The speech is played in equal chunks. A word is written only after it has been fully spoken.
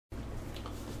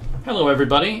Hello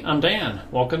everybody, I'm Dan.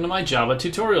 Welcome to my Java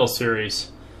tutorial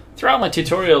series. Throughout my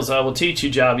tutorials I will teach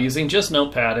you Java using just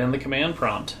Notepad and the command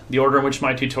prompt. The order in which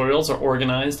my tutorials are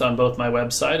organized on both my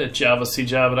website at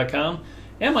javacjava.com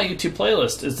and my YouTube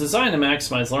playlist is designed to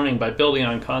maximize learning by building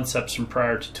on concepts from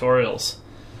prior tutorials.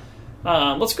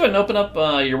 Let's go ahead and open up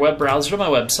your web browser to my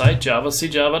website,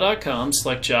 javacjava.com,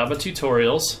 select Java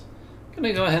Tutorials. I'm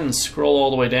going to go ahead and scroll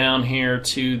all the way down here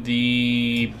to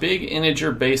the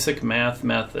BigInteger basic math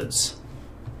methods.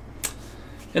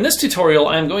 In this tutorial,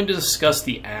 I'm going to discuss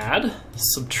the add,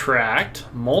 subtract,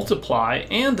 multiply,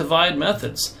 and divide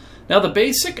methods. Now, the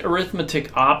basic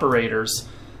arithmetic operators,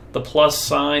 the plus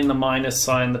sign, the minus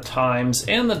sign, the times,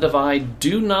 and the divide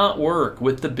do not work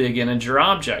with the BigInteger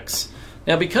objects.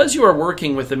 Now, because you are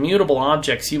working with immutable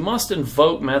objects, you must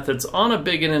invoke methods on a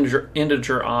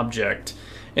BigInteger object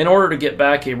in order to get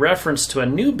back a reference to a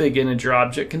new BigInteger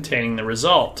object containing the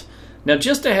result. Now,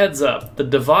 just a heads up, the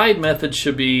divide method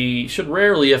should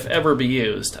rarely, if ever, be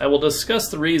used. I will discuss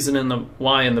the reason and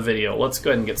why in the video. Let's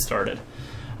go ahead and get started.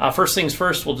 First things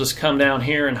first, we'll just come down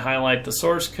here and highlight the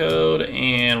source code,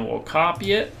 and we'll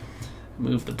copy it.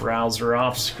 Move the browser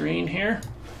off screen here.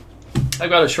 I've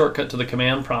got a shortcut to the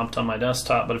command prompt on my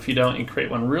desktop, but if you don't, you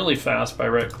create one really fast by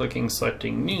right-clicking,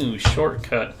 selecting New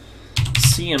Shortcut,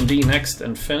 CMD next,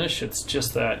 and finish. It's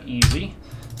just that easy.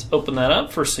 Let's open that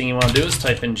up. First thing you want to do is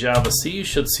type in Java C. You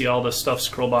should see all this stuff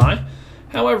scroll by.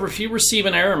 However, if you receive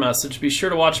an error message, be sure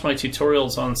to watch my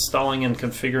tutorials on installing and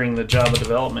configuring the Java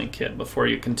Development Kit before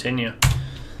you continue.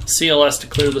 CLS to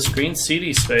clear the screen,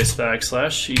 CD space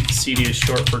 /, CD is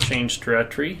short for change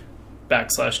directory, /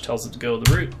 tells it to go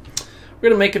to the root. We're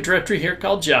going to make a directory here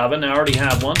called Java. Now, I already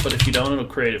have one, but if you don't, it'll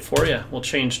create it for you. We'll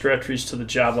change directories to the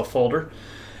Java folder.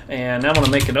 And now I'm going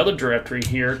to make another directory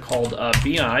here called BI,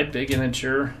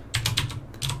 BigInteger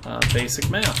basic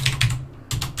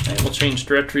math. And we'll change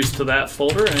directories to that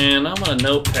folder, and I'm going to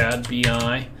notepad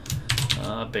BI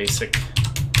basic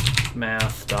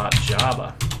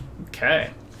math.java. Okay.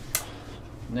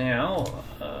 Now,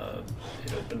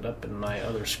 it opened up in my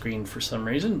other screen for some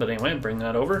reason, but anyway, bring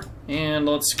that over. And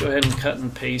let's go ahead and cut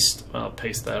and paste. Well,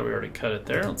 paste that. We already cut it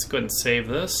there. Let's go ahead and save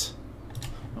this.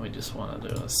 We just want to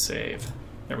do a save.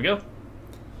 There we go.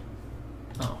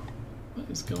 Oh, what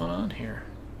is going on here?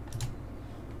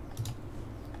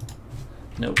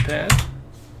 Notepad.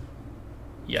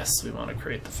 Yes, we want to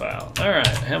create the file. All right,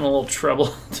 having a little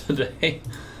trouble today.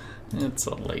 It's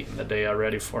late in the day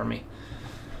already for me.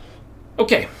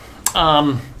 Okay,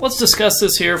 let's discuss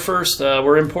this here first.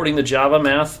 We're importing the Java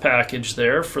math package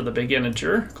there for the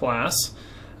BigInteger class.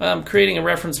 I'm creating a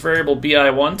reference variable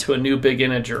bi1 to a new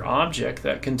BigInteger object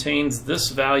that contains this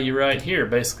value right here,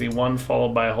 basically 1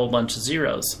 followed by a whole bunch of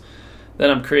zeros.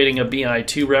 Then I'm creating a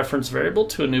bi2 reference variable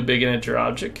to a new BigInteger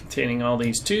object containing all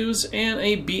these 2's, and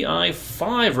a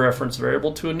bi5 reference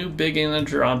variable to a new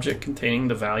BigInteger object containing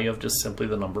the value of just simply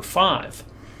the number 5.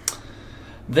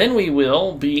 Then we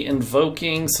will be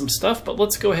invoking some stuff, but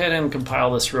let's go ahead and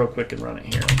compile this real quick and run it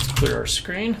here. Let's clear our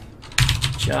screen.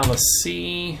 Java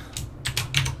C.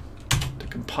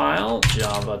 Compile,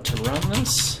 Java to run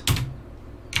this.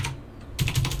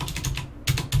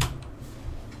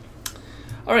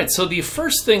 Alright, so the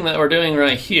first thing that we're doing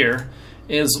right here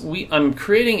is I'm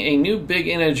creating a new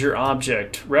BigInteger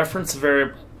object, new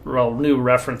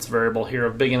reference variable here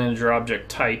of BigInteger object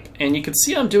type, and you can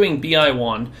see I'm doing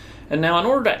bi1, and now in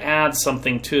order to add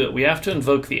something to it, we have to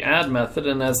invoke the add method,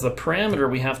 and as the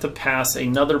parameter we have to pass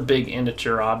another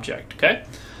BigInteger object, okay?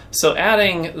 So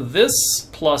adding this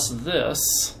plus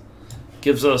this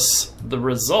gives us the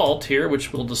result here,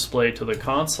 which we'll display to the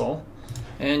console.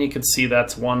 And you can see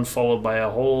that's 1 followed by a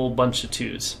whole bunch of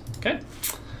 2's. Okay.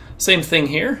 Same thing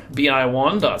here,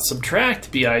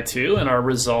 bi1.subtract bi2, and our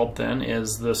result then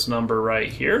is this number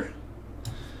right here.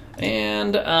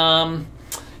 And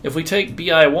if we take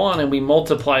bi1 and we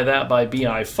multiply that by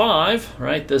bi5,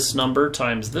 right, this number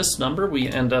times this number, we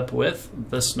end up with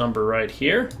this number right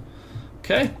here.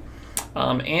 Okay,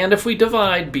 and if we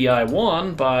divide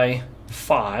bi1 by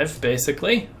 5,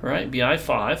 basically, right,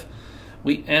 bi5,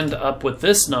 we end up with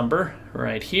this number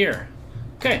right here.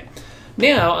 Okay,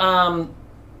 now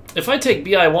if I take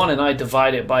bi1 and I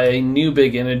divide it by a new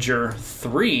BigInteger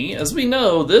 3, as we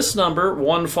know, this number,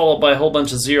 1 followed by a whole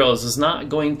bunch of zeros, is not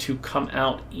going to come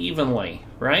out evenly,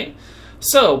 right?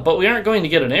 So, but we aren't going to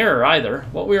get an error either.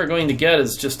 What we are going to get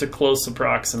is just a close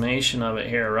approximation of it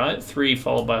here, right? 3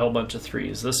 followed by a whole bunch of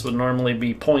 3's. This would normally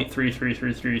be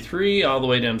 0.33333 all the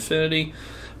way to infinity,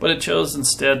 but it chose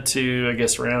instead to, I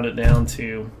guess, round it down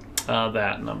to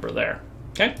that number there.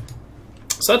 Okay?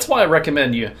 So that's why I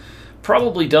recommend you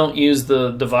probably don't use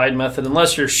the divide method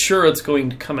unless you're sure it's going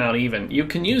to come out even. You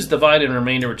can use divide and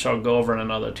remainder, which I'll go over in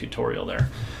another tutorial there.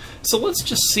 So let's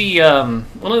just see, one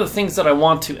of the things that I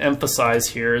want to emphasize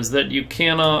here is that you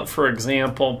cannot, for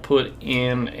example, put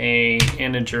in a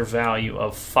integer value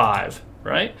of 5,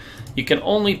 right? You can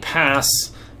only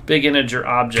pass big integer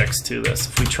objects to this.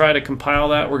 If we try to compile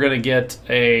that, we're going to get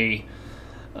a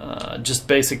just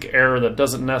basic error that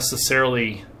doesn't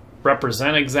necessarily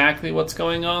represent exactly what's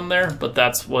going on there, but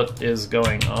that's what is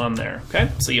going on there. Okay,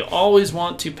 so you always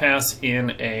want to pass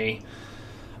in a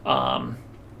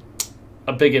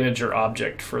big integer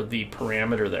object for the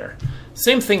parameter there.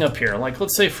 Same thing up here. Like,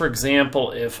 let's say, for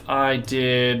example, if I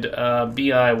did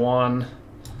bi1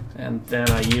 and then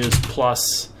I use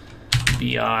plus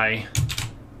bi2,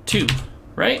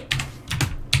 right?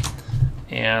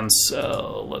 And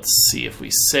so let's see if we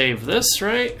save this,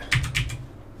 right?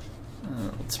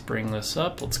 Let's bring this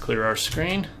up. Let's clear our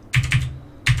screen.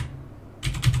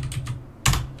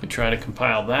 We try to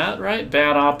compile that, right?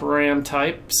 Bad operand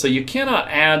type. So you cannot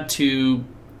add two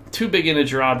big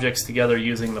integer objects together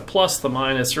using the plus, the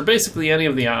minus, or basically any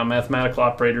of the mathematical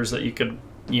operators that you could,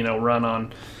 run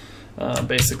on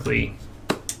basically,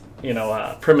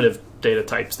 primitive data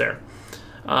types there.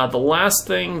 The last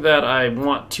thing that I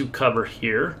want to cover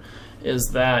here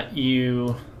is that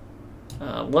you,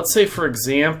 let's say, for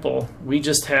example, we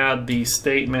just had the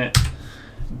statement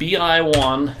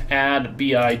bi1 add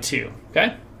bi2,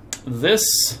 okay?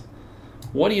 This,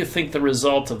 what do you think the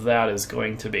result of that is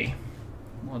going to be?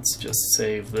 Let's just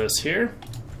save this here.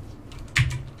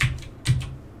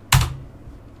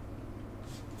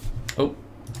 Oh,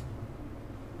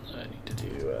 I need to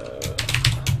do,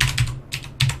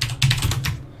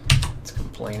 it's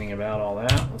complaining about all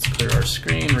that. Let's clear our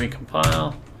screen,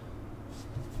 recompile.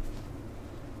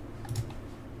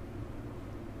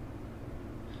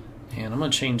 And I'm going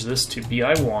to change this to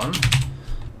bi1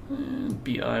 and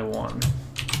bi1,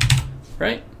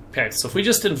 right? Okay, so if we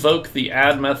just invoke the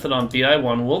add method on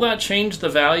bi1, will that change the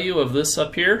value of this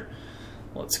up here?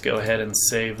 Let's go ahead and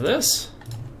save this.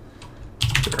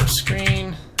 Clear our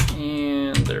screen,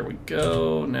 and there we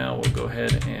go. Now we'll go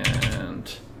ahead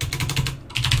and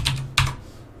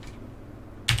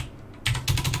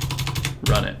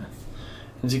run it.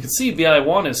 As you can see,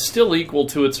 bi1 is still equal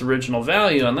to its original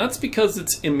value, and that's because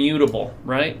it's immutable,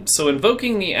 right? So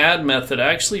invoking the add method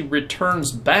actually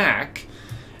returns back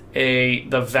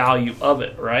the value of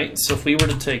it, right? So if we were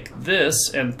to take this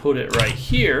and put it right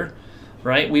here,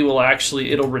 right,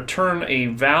 it'll return a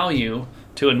value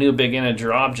to a new big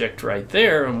integer object right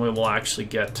there, and we will actually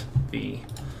get the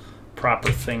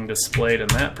proper thing displayed in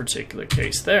that particular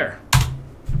case there,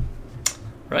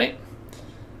 right?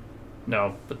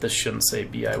 No, but this shouldn't say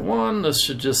bi1. This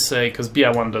should just say, because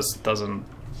bi1 doesn't,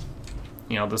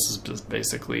 this is just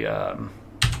basically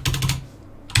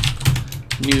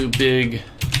new big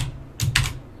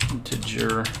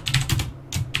integer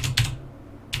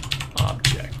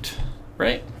object,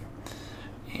 right?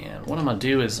 And what I'm going to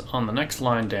do is on the next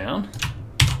line down,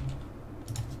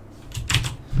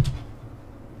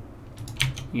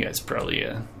 you guys probably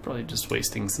just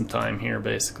wasting some time here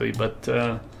basically, but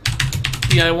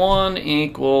bi1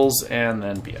 equals and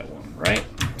then bi1, right?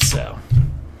 So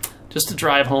just to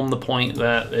drive home the point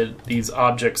that these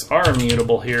objects are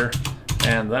immutable here,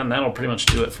 and then that'll pretty much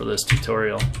do it for this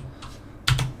tutorial.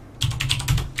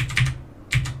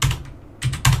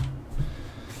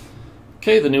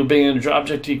 Okay, the new big integer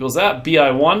object equals that.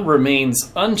 bi1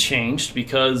 remains unchanged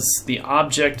because the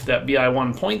object that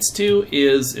bi1 points to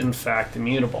is in fact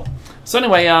immutable. So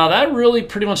anyway, that really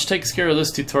pretty much takes care of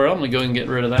this tutorial. I'm going to go and get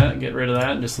rid of that,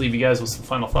 and just leave you guys with some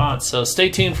final thoughts. So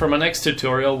stay tuned for my next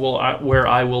tutorial where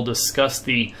I will discuss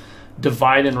the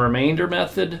divide and remainder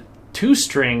method,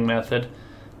 toString method,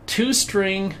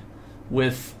 toString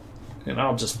with, and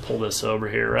I'll just pull this over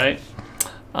here, right?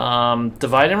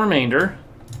 Divide and remainder,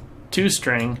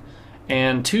 toString,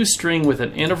 and toString with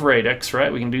an int of radix,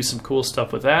 right? We can do some cool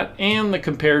stuff with that, and the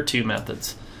compare to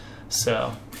methods.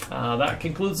 So that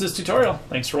concludes this tutorial.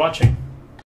 Thanks for watching.